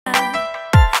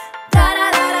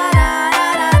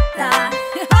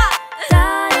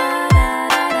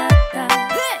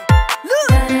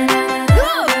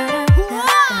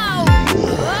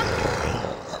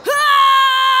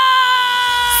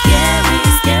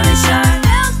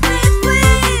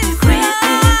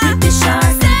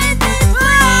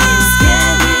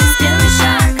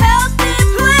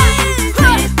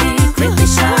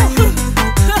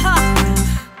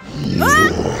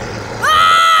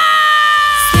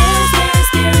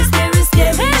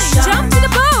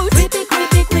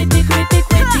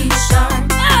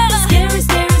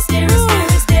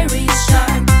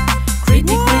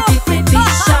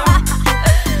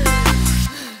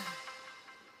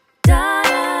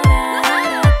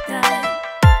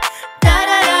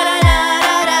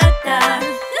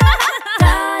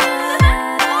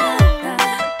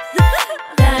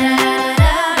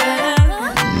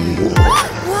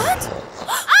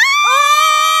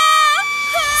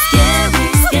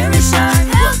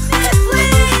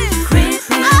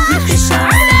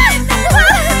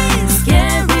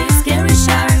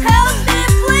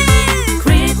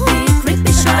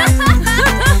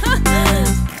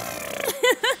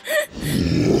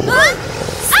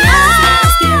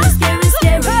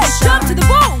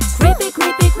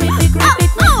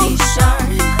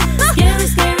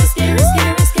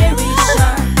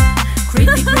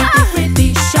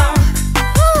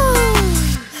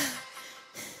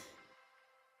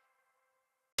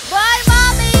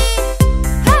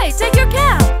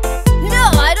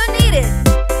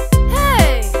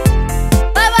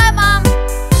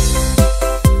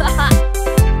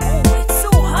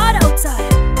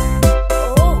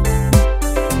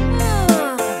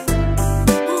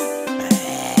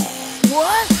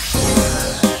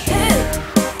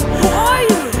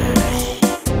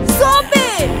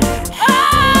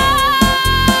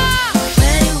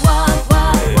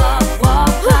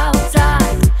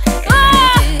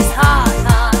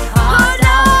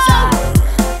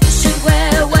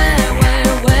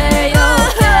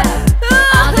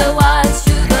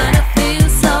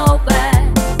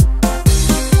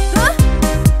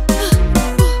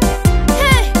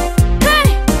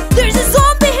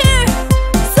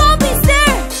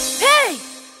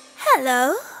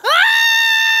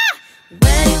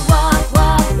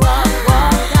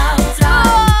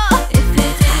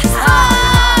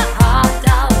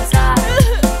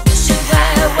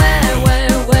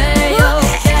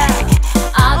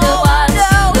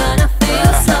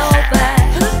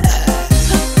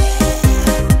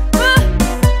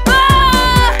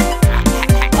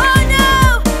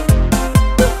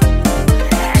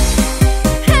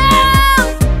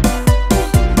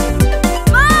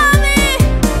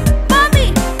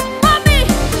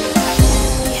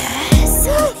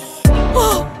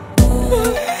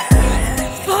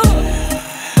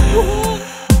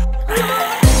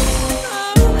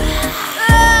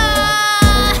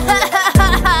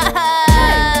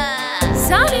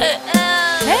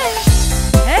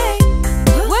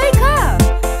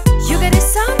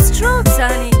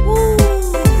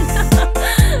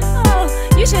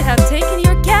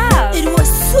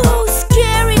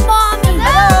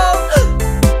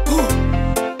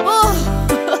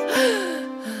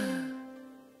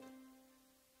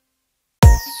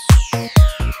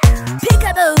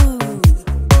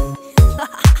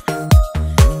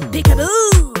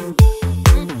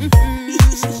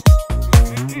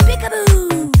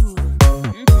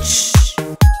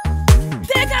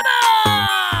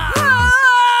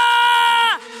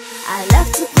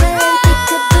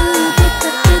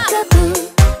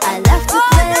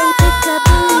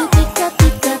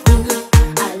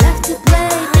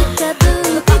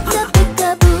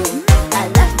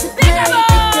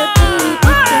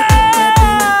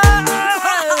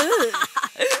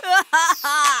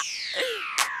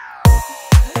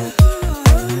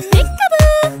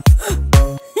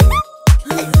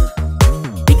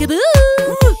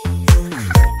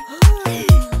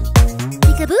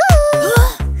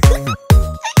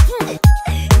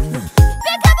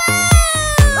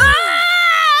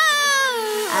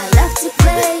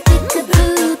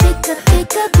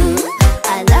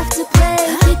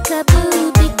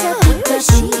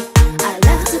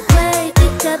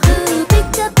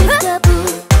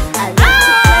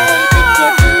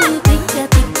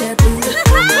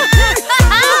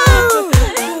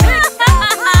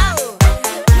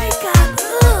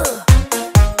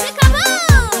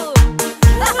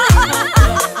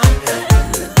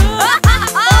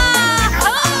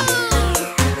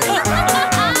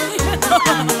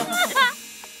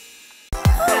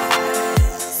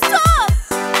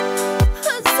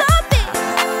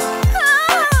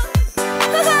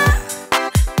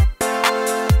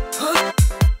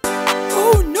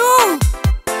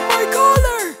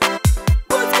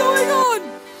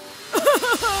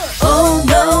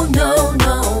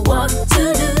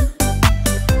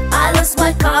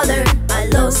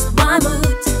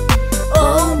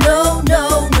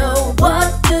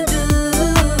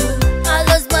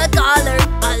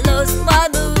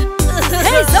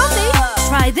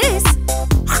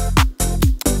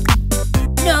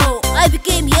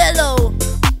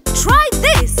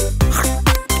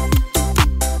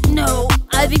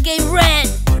became red.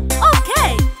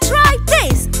 Okay, try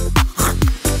this.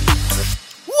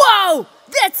 Wow,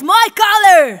 that's my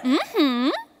color.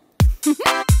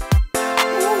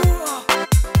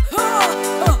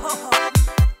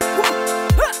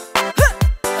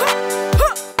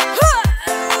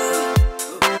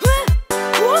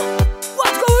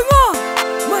 What's going on?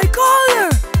 My color.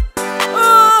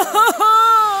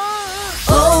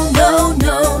 Oh no,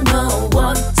 no, no,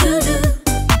 what to do?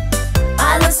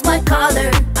 I lost my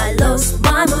color, I lost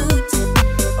my mood.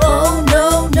 Oh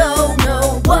no, no,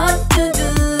 no, what to do?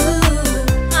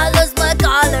 I lost my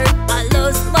color, I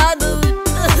lost my mood.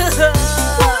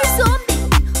 Poor zombie,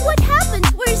 what happened?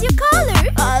 Where's your color?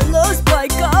 I lost my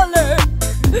color.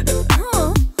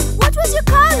 Huh? What was your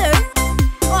color?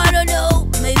 I don't know,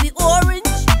 maybe orange?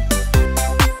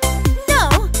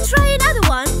 No, try another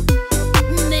one.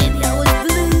 Maybe I was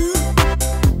blue.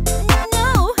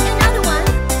 No, another one.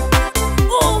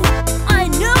 Oh, I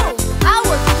know, I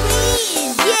was green.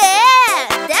 Yeah,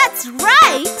 that's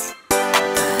right.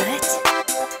 But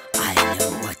I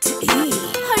know what to eat.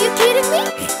 Are you kidding me?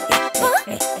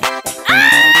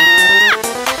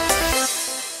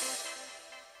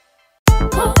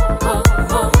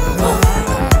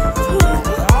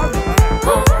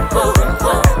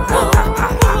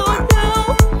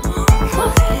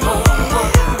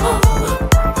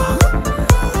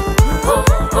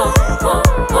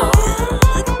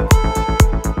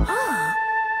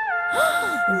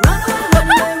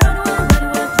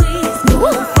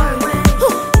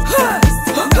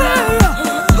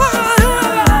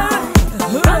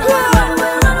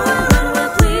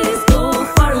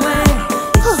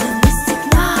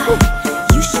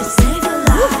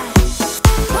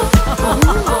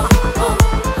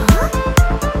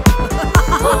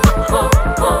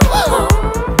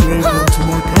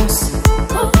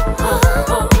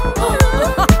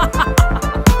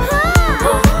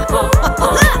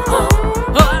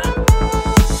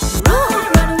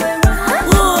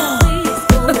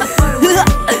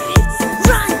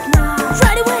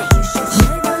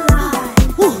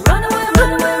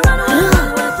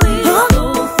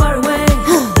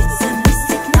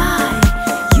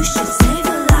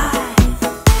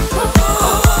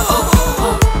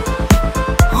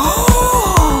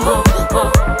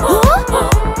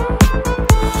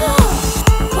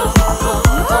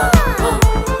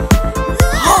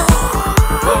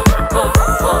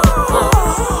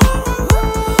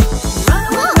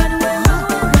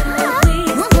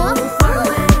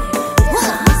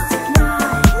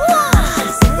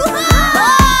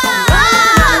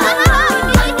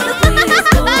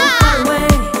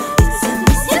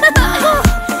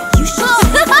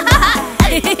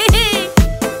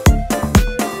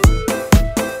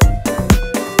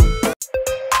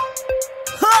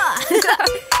 Huh?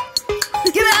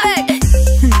 Get back!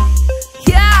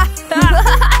 Yeah!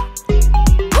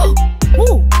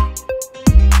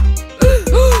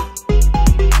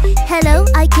 Hello,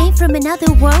 I came from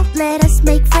another world. Let us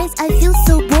make friends, I feel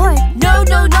so bored. No,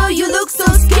 no, no, you look so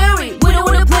scary. We don't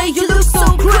wanna play, you look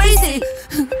so crazy.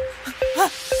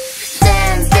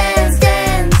 Dance, dance,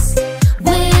 dance.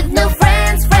 With no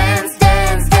friends, friends.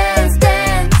 Dance, dance,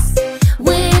 dance.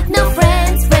 With no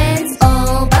friends, friends.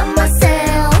 All by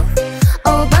myself.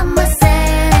 All by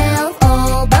myself.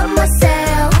 All by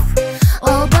myself.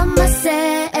 All by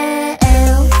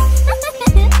myself.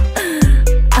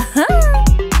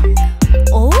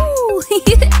 Oh!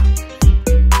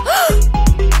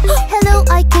 Hello,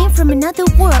 I came from another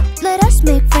world. Let us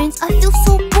make friends, I feel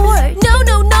so bored. No,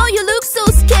 no, no, you look so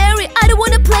scary. I don't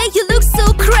wanna play, you look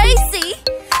so crazy.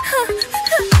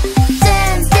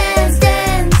 Dance, dance,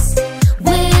 dance.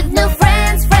 With no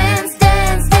friends, friends.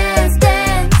 Dance, dance,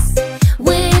 dance.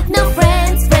 With no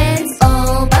friends, friends.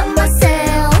 All by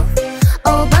myself.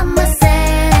 All by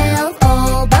myself.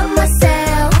 All by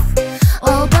myself.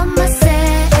 All by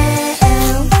myself.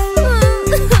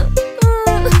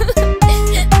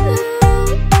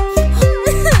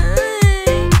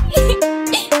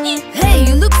 Hey,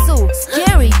 you look so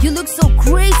scary, you look so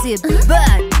crazy,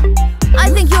 but I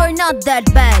think you're not that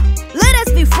bad.